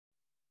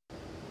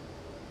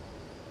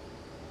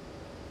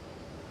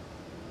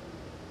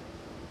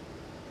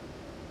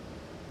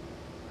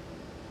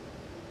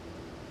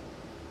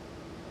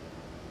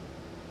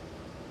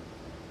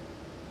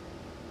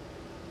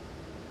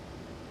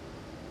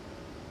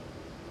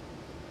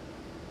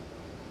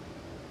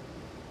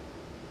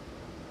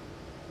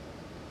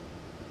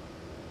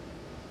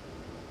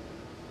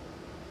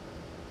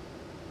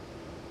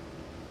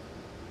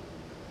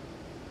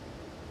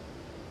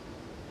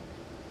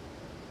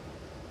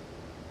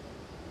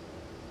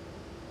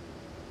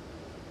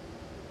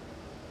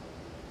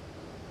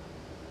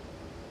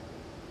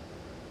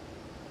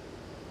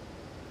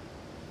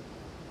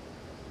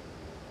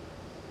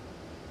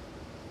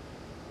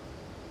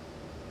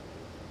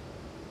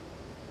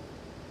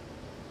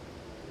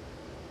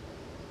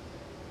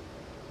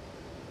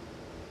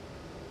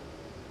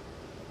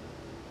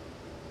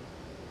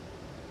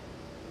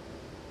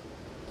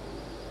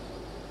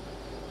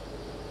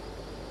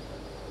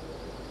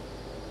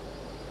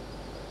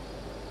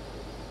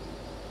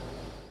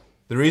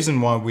The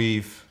reason why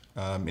we've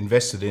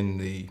invested in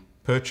the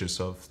purchase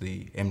of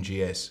the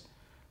MGS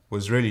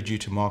was really due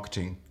to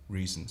marketing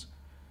reasons.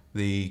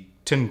 The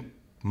tin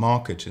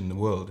market in the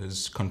world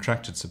has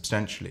contracted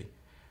substantially,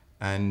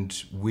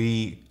 and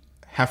we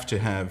have to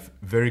have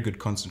very good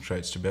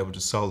concentrates to be able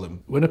to sell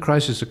them. When a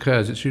crisis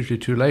occurs, it's usually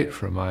too late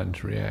for a mine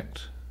to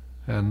react,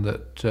 and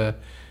that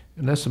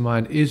unless a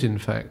mine is in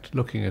fact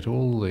looking at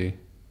all the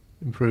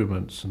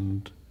improvements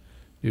and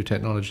new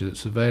technology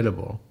that's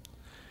available,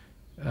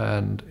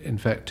 and in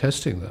fact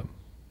testing them,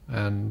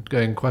 and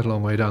going quite a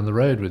long way down the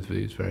road with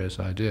these various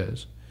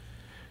ideas,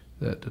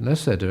 that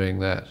unless they're doing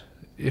that,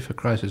 if a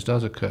crisis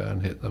does occur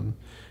and hit them,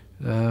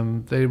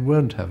 they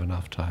won't have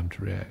enough time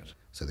to react.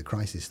 So the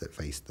crisis that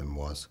faced them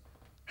was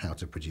how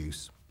to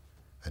produce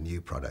a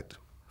new product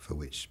for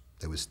which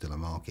there was still a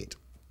market.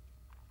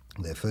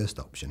 Their first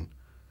option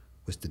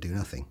was to do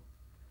nothing.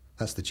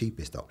 That's the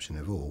cheapest option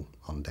of all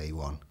on day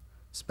one.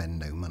 Spend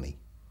no money,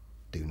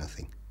 do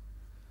nothing.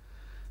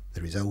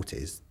 The result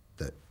is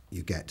that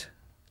you get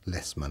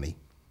less money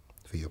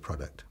for your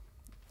product.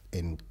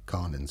 In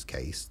Carnan's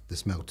case, the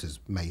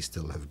smelters may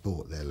still have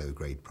bought their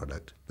low-grade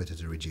product, but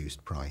at a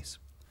reduced price.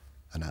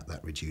 And at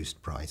that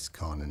reduced price,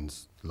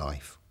 Carnan's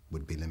life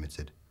would be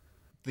limited.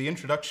 The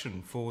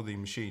introduction for the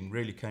machine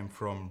really came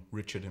from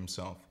Richard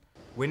himself.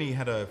 When he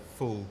had a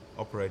full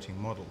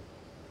operating model,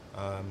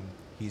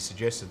 he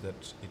suggested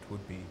that it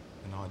would be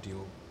an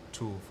ideal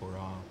tool for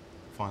our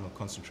final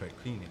concentrate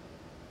cleaning.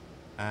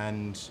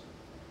 And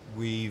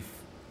we've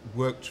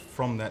worked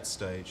from that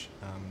stage,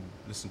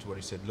 listened to what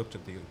he said, looked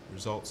at the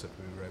results that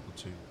we were able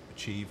to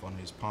achieve on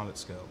his pilot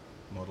scale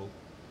model.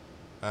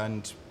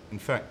 And in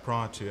fact,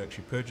 prior to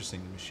actually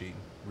purchasing the machine,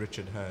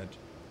 Richard had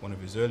one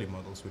of his early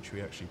models which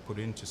we actually put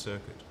into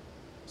circuit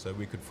so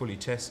we could fully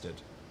test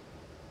it,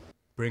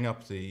 bring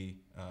up a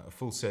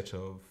full set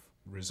of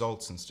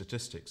results and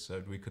statistics so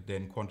that we could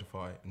then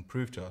quantify and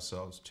prove to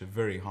ourselves to a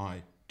very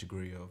high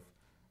degree of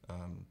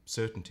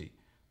certainty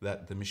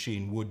that the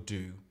machine would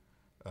do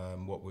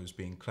what was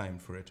being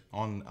claimed for it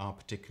on our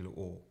particular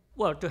ore.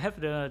 Well, to have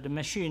the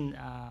machine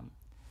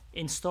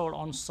installed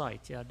on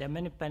site, there are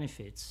many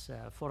benefits.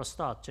 For a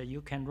start,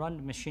 you can run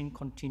the machine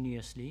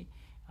continuously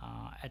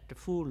at the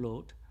full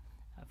load,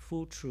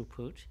 full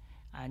throughput,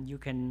 and you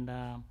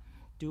can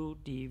do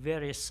the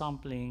various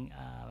sampling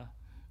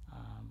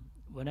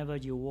whenever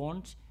you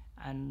want,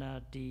 and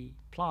the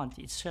plant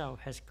itself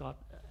has got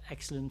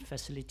excellent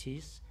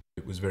facilities.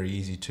 It was very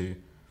easy to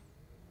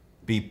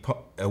be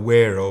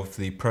aware of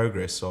the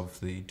progress of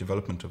the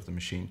development of the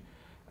machine,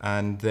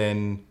 and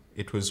then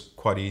it was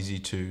quite easy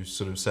to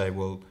sort of say,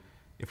 well,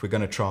 if we're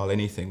going to trial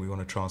anything, we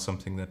want to trial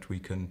something that we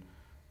can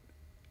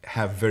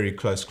have very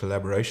close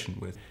collaboration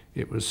with.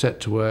 It was set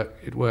to work.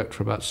 It worked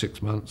for about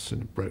 6 months,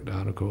 and it broke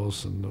down, of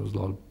course, and there was a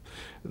lot of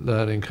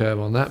learning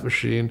curve on that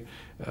machine.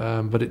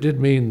 But it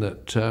did mean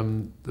that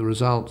the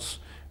results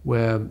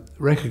were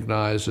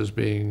recognised as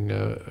being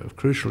of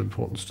crucial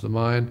importance to the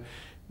mine.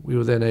 We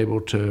were then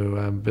able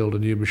to build a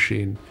new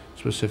machine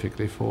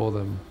specifically for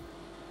them.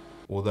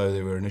 Although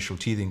there were initial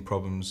teething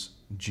problems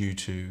due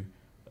to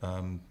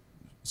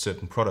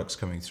certain products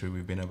coming through,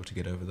 we've been able to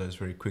get over those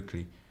very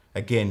quickly,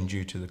 again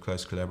due to the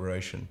close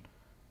collaboration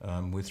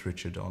with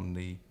Richard on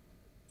the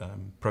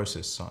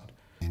process side.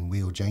 In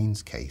Wheal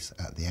Jane's case,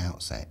 at the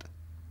outset,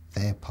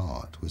 their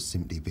part was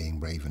simply being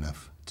brave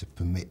enough to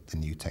permit the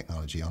new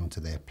technology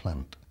onto their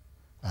plant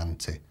and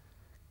to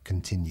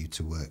continue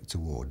to work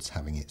towards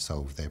having it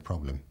solve their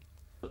problem.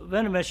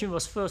 When the machine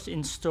was first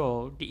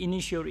installed, the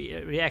initial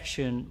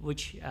reaction,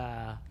 which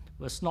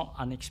was not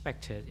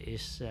unexpected,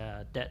 is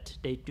that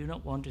they do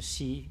not want to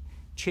see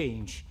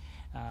change,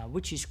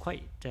 which is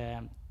quite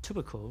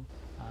typical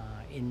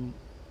in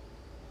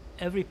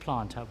every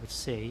plant, I would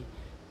say.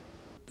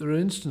 There are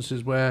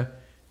instances where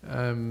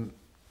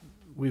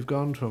we've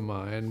gone to a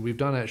mine, we've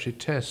done actually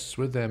tests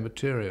with their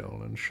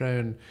material and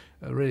shown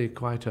really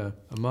quite a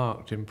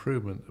marked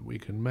improvement that we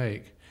can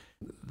make.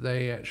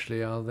 They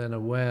actually are then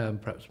aware,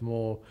 and perhaps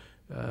more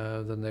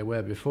than they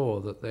were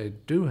before, that they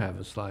do have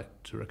a slight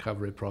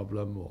recovery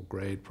problem or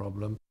grade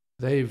problem.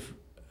 They've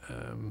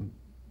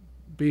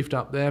beefed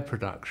up their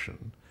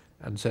production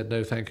and said,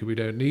 no, thank you, we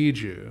don't need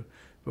you.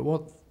 But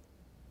what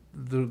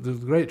the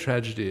great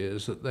tragedy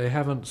is that they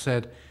haven't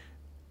said,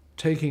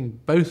 taking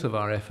both of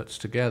our efforts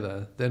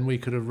together, then we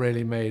could have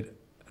really made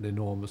an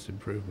enormous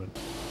improvement.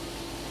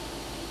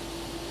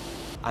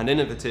 An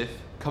innovative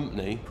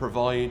company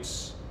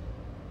provides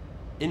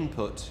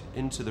input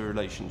into the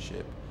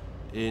relationship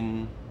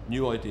in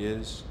new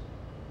ideas,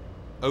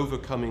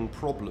 overcoming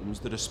problems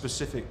that are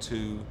specific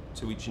to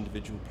each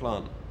individual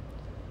plant.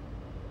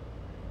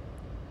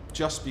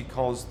 Just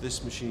because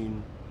this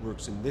machine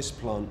works in this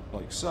plant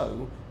like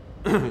so,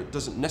 it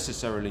doesn't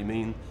necessarily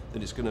mean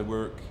that it's going to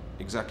work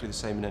exactly the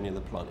same in any other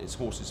plant. It's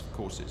horses for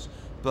courses.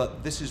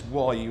 But this is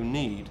why you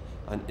need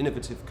an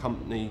innovative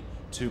company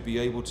to be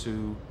able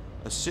to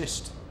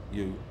assist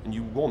you, and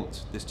you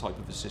want this type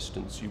of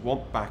assistance. You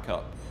want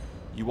backup.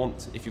 You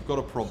want, if you've got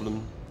a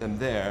problem, them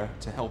there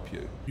to help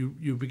you.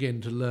 You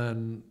begin to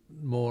learn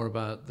more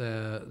about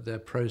their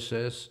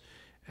process.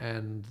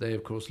 and they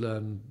of course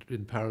learned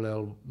in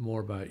parallel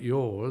more about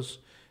yours,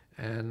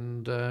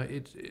 and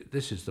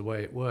this is the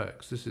way it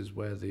works. This is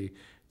where the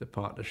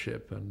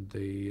partnership and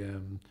the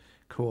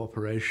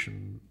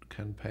cooperation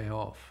can pay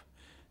off,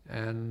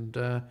 and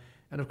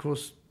of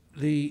course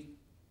the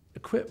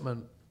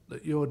equipment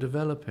that you're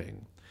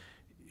developing,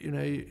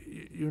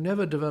 you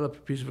never develop a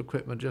piece of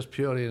equipment just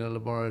purely in a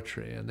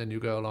laboratory and then you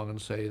go along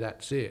and say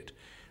that's it.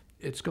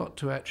 It's got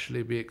to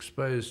actually be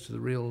exposed to the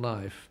real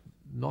life,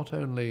 not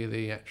only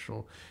the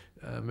actual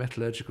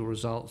metallurgical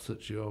results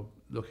that you're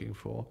looking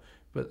for,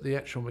 but the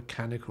actual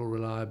mechanical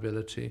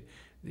reliability,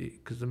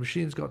 because the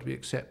machine's got to be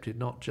accepted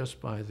not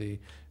just by the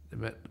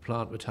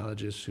plant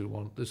metallurgists who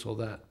want this or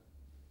that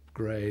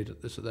grade,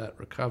 this or that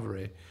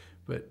recovery,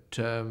 but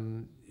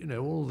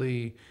all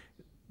the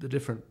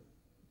different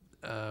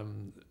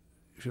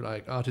if you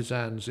like,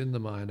 artisans in the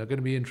mine are going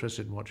to be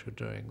interested in what you're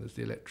doing. There's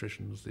the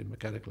electricians, the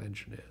mechanical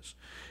engineers,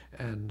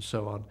 and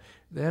so on.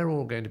 They're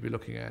all going to be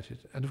looking at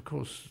it. And of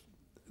course,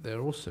 they're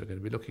also going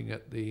to be looking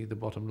at the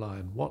bottom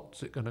line.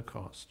 What's it going to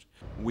cost?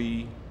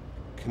 We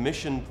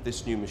commissioned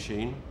this new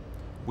machine.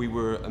 We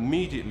were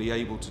immediately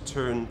able to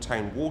turn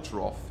town water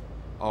off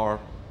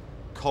our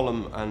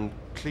column and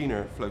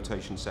cleaner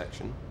flotation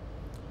section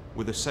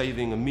with a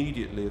saving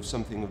immediately of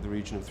something of the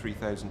region of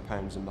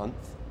 £3,000 a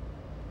month.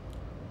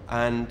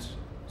 And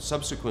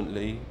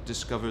subsequently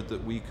discovered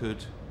that we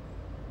could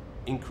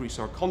increase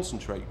our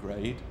concentrate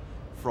grade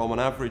from an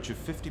average of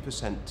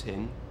 50%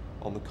 tin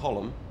on the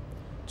column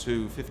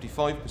to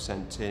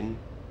 55% tin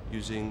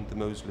using the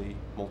Mozley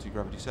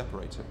multi-gravity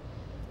separator.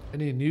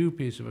 Any new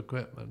piece of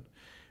equipment,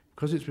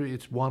 because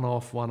it's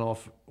one-off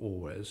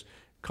always,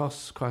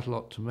 costs quite a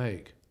lot to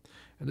make.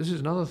 And this is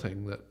another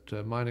thing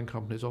that mining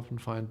companies often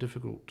find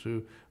difficult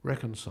to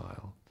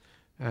reconcile.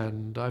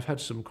 And I've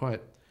had some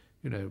quite,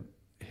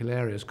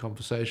 hilarious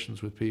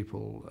conversations with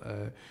people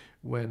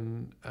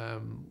when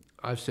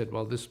I've said,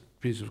 well, this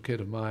piece of kit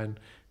of mine,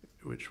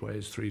 which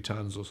weighs 3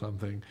 tons or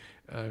something,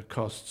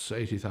 costs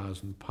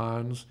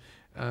 £80,000.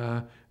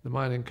 The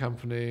mining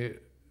company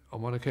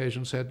on one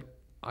occasion said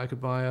I could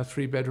buy a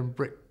 3-bedroom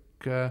brick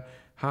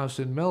house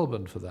in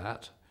Melbourne for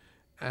that.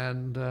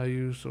 And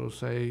you sort of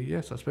say,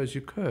 yes, I suppose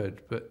you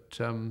could, but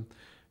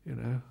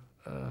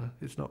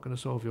it's not going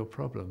to solve your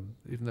problem,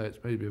 even though it's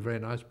maybe a very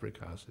nice brick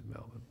house in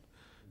Melbourne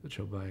that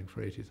you're buying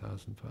for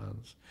 £80,000.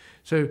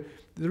 So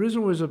there is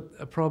always a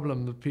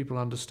problem of people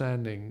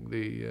understanding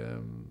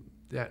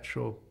the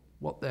actual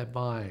what they're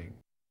buying,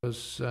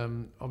 because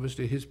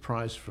obviously his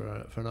price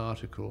for an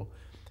article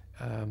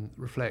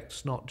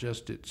reflects not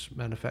just its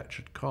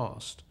manufactured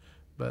cost,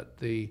 but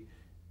the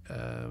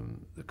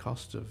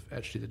cost of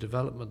actually the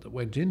development that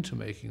went into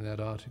making that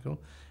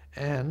article,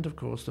 and of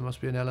course there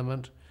must be an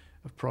element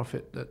of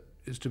profit that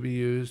is to be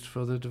used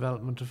for the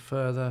development of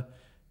further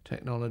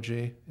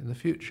technology in the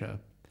future.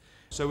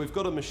 So we've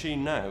got a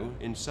machine now,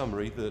 in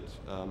summary, that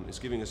is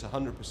giving us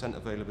 100%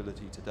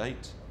 availability to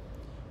date.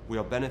 We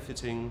are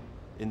benefiting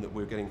in that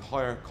we're getting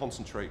higher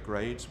concentrate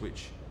grades,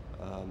 which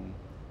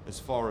as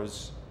far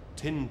as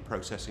tin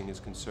processing is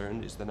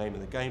concerned is the name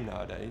of the game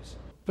nowadays.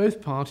 Both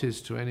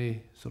parties to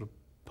any sort of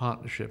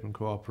partnership and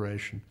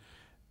cooperation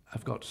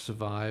have got to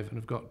survive and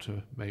have got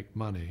to make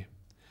money.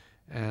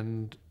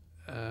 And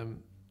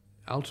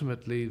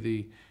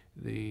ultimately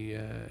the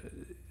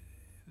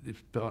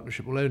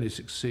partnership will only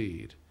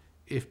succeed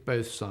if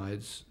both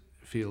sides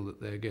feel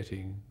that they're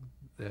getting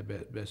their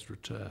best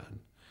return.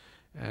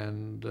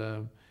 And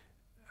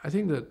I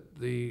think that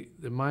the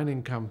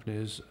mining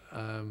companies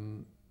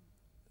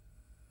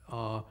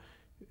are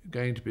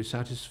going to be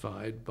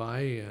satisfied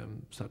by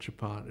such a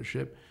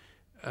partnership,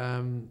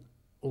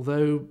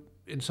 although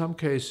in some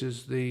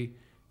cases the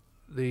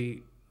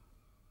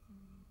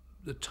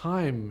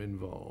time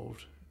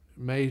involved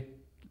may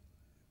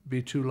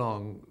be too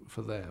long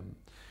for them.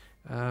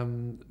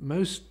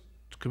 Most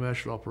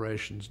commercial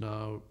operations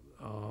now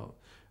are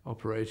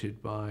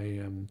operated by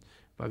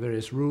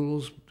various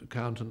rules.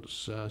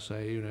 Accountants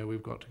say,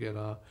 we've got to get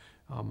our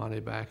money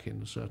back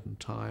in a certain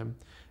time.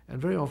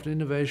 And very often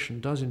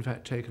innovation does in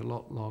fact take a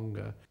lot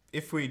longer.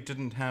 If we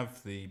didn't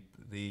have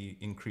the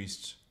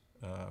increased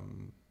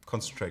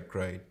concentrate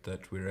grade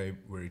that we're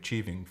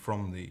achieving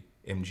from the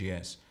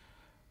MGS,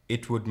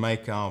 it would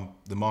make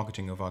the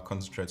marketing of our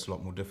concentrates a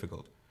lot more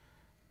difficult.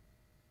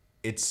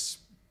 It's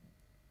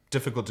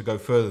difficult to go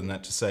further than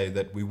that to say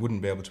that we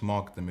wouldn't be able to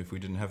market them if we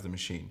didn't have the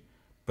machine.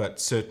 But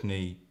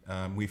certainly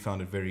we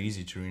found it very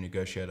easy to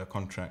renegotiate our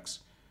contracts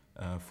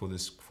for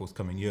this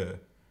forthcoming year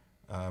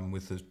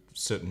with the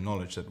certain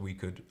knowledge that we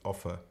could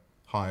offer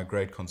higher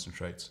grade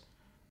concentrates.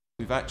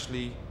 We've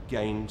actually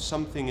gained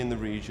something in the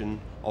region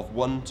of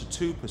 1 to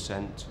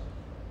 2%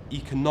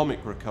 economic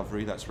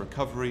recovery. That's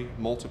recovery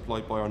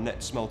multiplied by our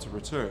net smelter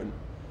return.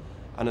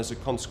 And as a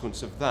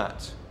consequence of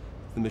that,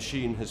 the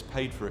machine has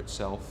paid for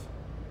itself,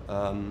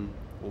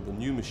 or the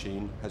new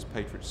machine has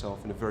paid for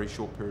itself in a very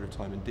short period of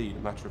time indeed, a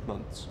matter of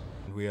months.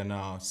 We are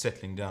now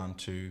settling down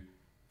to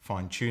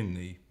fine-tune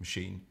the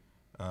machine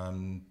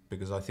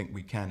because I think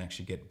we can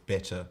actually get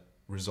better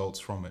results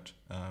from it,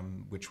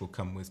 which will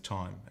come with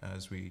time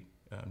as we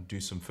do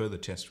some further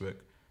test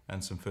work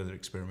and some further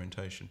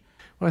experimentation.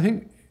 Well, I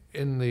think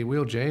in the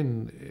Wheal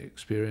Jane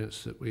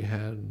experience that we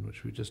had,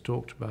 which we just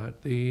talked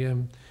about, we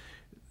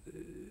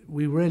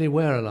really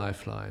were a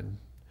lifeline,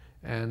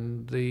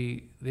 and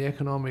the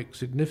economic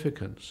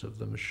significance of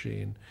the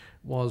machine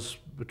was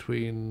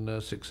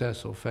between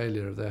success or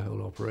failure of their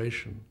whole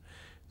operation.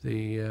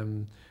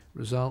 The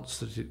results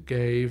that it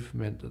gave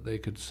meant that they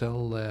could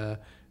sell their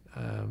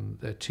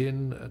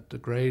tin at the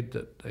grade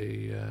that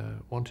they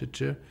wanted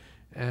to,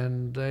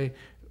 and they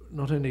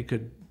not only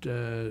could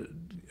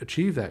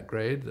achieve that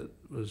grade that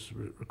was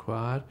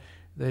required,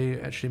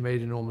 they actually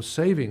made enormous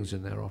savings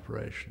in their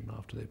operation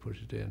after they put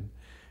it in,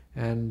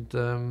 and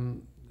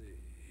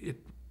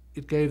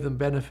it gave them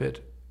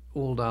benefit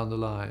all down the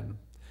line.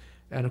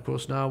 And of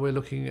course now we're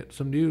looking at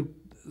some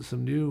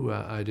new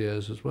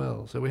ideas as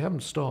well. So we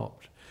haven't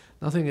stopped.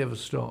 Nothing ever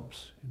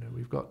stops. You know,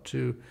 we've got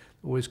to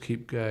always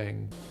keep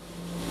going.